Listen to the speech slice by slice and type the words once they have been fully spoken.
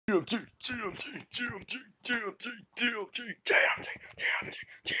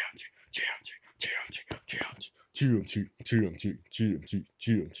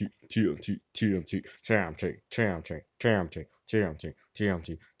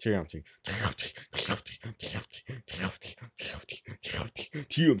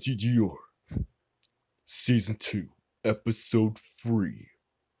Season 2, Episode 3,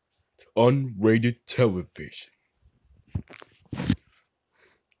 Unrated Television.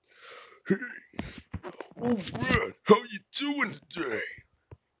 Hey, oh man, how you doing today?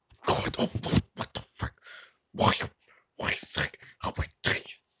 God, oh, what the frick? Why the frick? How I tell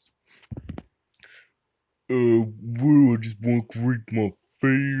well, I just want to greet my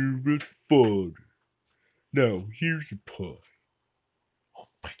favorite father. Now, here's your pie. Oh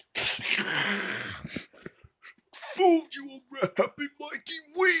my fooled you already, happy Mikey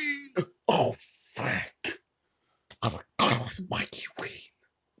Ween! Oh, frick. I forgot it was Mikey Ween.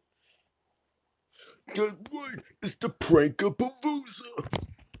 That's right, it's the Prank-a-Palooza.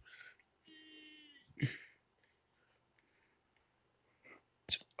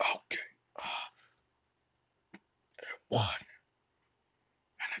 Okay. One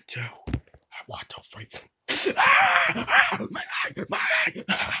and a two. I want to fight. My eye, my eye.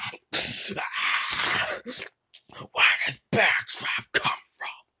 Where does Bear Trap come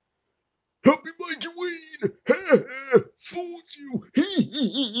from? Help me, Mikey Ween. Fooled you.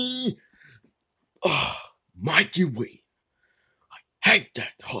 Mikey Ween. I hate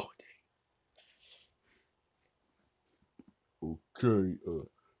that holiday. Okay,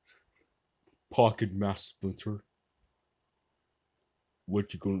 Pocket Mass Splinter.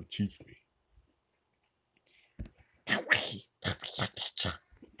 What you gonna teach me? The way that we are nature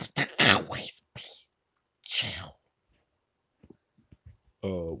is to always be chill.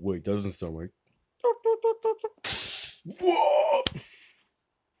 Wait, doesn't sound right. Whoa!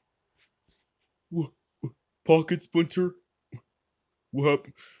 What? Pocket Splinter? What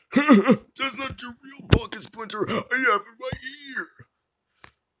happened? That's not your real Pocket Splinter. I have it right here.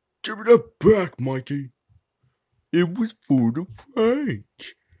 Give it up back, Mikey. It was for the prank.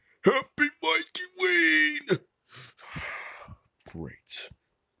 Happy Mikey Ween! Great.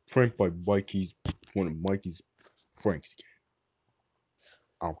 Prank by Mikey's, one of Mikey's pranks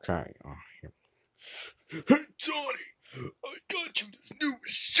again. Okay. Hey, Johnny! I got you this new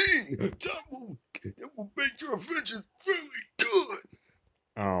machine! That will make your adventures really good!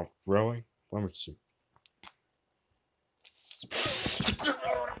 Oh, really? Let me see.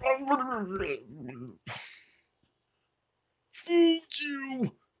 Fooled you!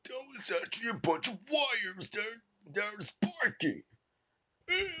 That was actually a bunch of wires that are sparking!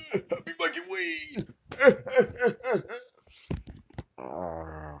 Happy Mikey Ween!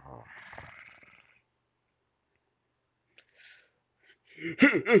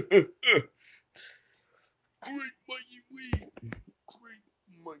 Great Mikey Ween! Great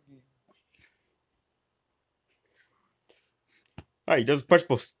Mikey. Hey, there's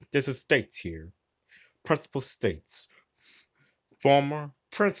a states here. Principal states. Former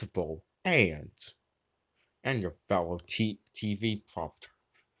principal and your fellow TV propter.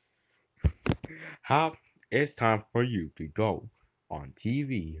 How it's time for you to go on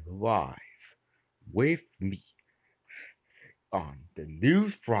TV live with me on the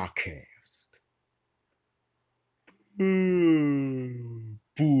news broadcast. Boring.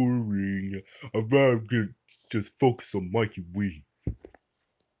 I'd rather just focus on Mikey Wee.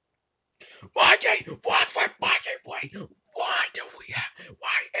 Mikey, what's with Mikey Wee?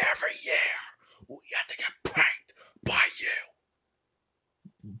 Why every year we have to get pranked by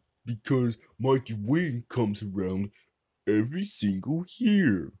you? Because Mikey Wee comes around every single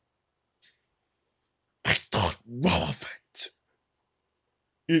year. It's not relevant.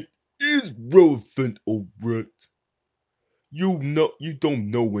 It is relevant, old Brett. You don't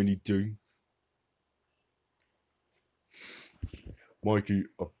know anything. Mikey,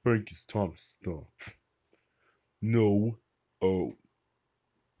 I think it's time to stop. No. Oh.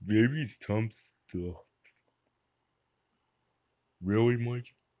 Maybe it's time to stop. Really,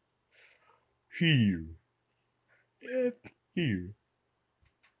 Mikey? Here. Here.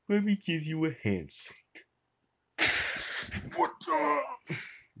 Let me give you a handshake. What the?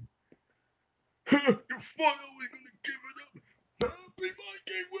 You're finally gonna give it up. Happy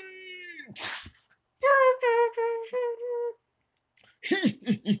Mikey Ween!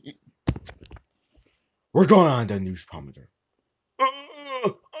 We're going on the news promoter.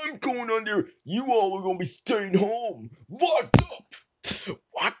 I'm going on there. You all are gonna be staying home. Locked up.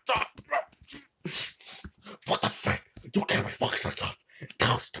 What the? What the fuck? You can't be fucking yourself.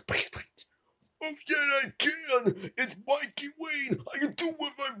 Go to the basement. Okay, I can. It's Mikey Wayne. I can do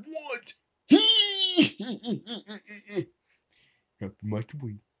what I want. Mikey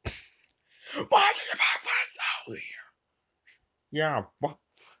Wayne. Mikey, my here. Yeah, what?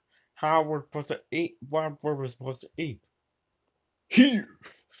 How we're supposed to eat? What were we supposed to eat? Here.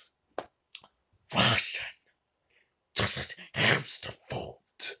 Fashion. This is hamster food.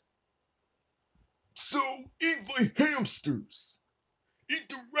 So eat my hamsters. Eat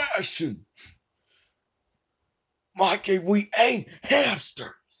the ration. Mikey, we ain't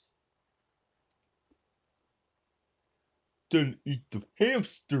hamsters. Then eat the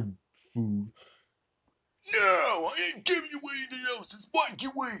hamster food. No, I ain't giving you anything else. It's Mikey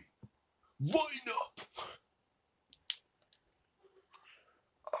Wayne. Line up.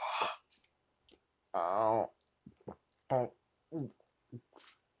 Oh, oh,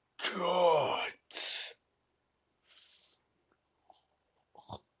 God.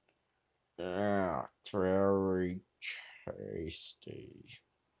 Yeah, it's very tasty.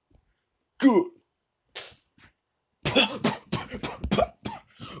 Good.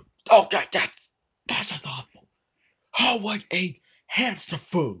 Okay, that's enough. How I ate hamster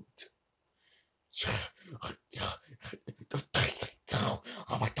food. The taste is still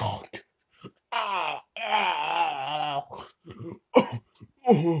on my tongue. Ah, ah.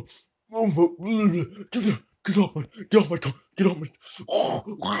 Get off my tongue. Get off my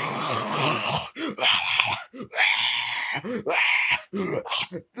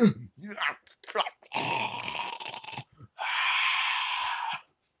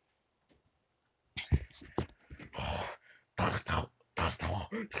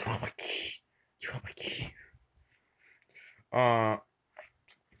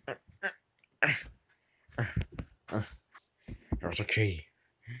There's a key.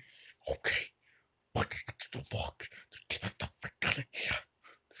 Okay. But the fuck? Get the fuck out of here.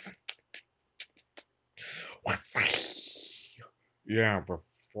 We're free. Yeah, we're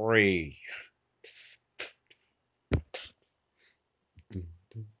free.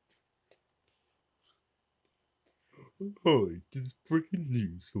 Hi, this is breaking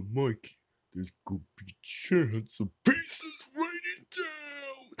news for Mikey. There's gonna be a chance of pieces raining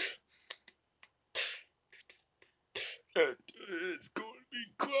down. And it's gonna be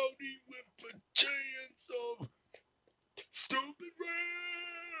cloudy with a chance of stupid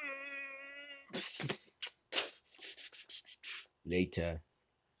rain. Later.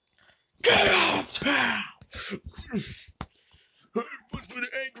 Get off now! It was for the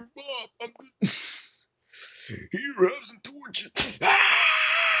angry mob. I'm good. Here, have some torches.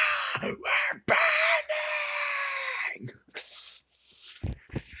 Ah! We're burning!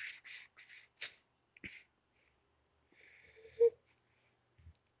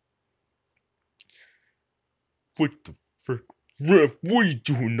 What the frick? Ref, what are you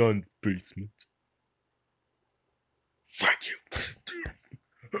doing down in the basement? Thank you. Dude,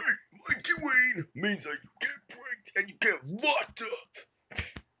 hey, Mikey Wayne means that you get pranked and you get locked up.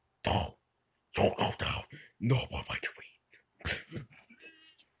 No, don't go down. No more Mikey Wayne.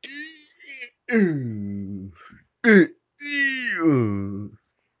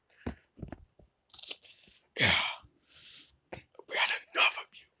 Yeah, we had enough of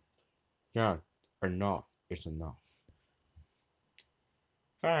you. Yeah, enough is enough.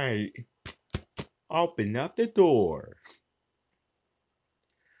 Hey, open up the door.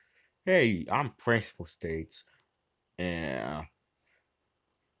 Hey, I'm Principal States, and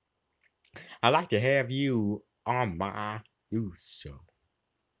I'd like to have you on my news show.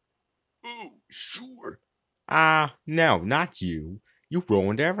 Oh, sure. No, not you. You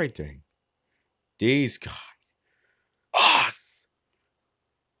ruined everything. These guys. Us!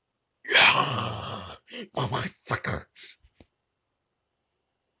 Yeah! Oh, my fucker.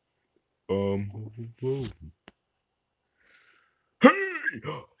 Whoa. Hey!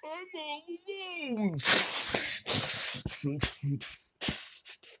 I'm all alone!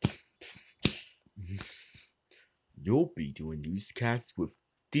 You'll be doing newscasts with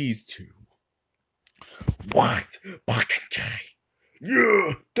these two. What? Fucking K?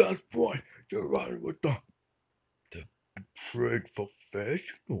 Yeah, that's right. You're right with the trade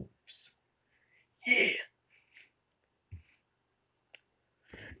professionals. Yeah.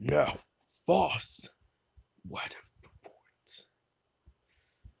 Now, fast weather reports.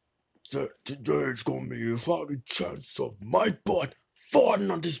 So today's gonna be a high chance of my butt falling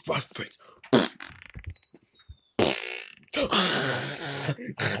on this rat face.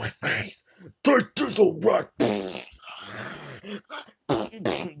 My face. Take this, old rat.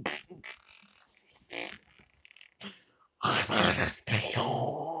 I'm gonna stay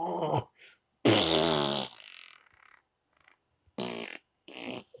home.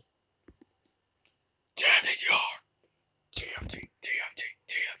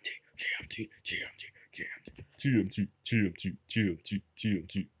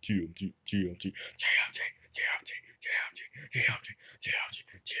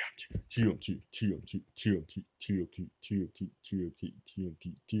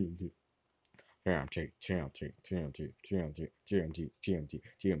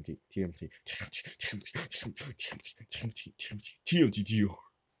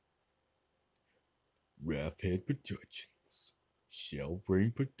 Roughhead Productions, Shell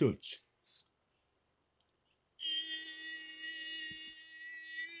Brain Productions.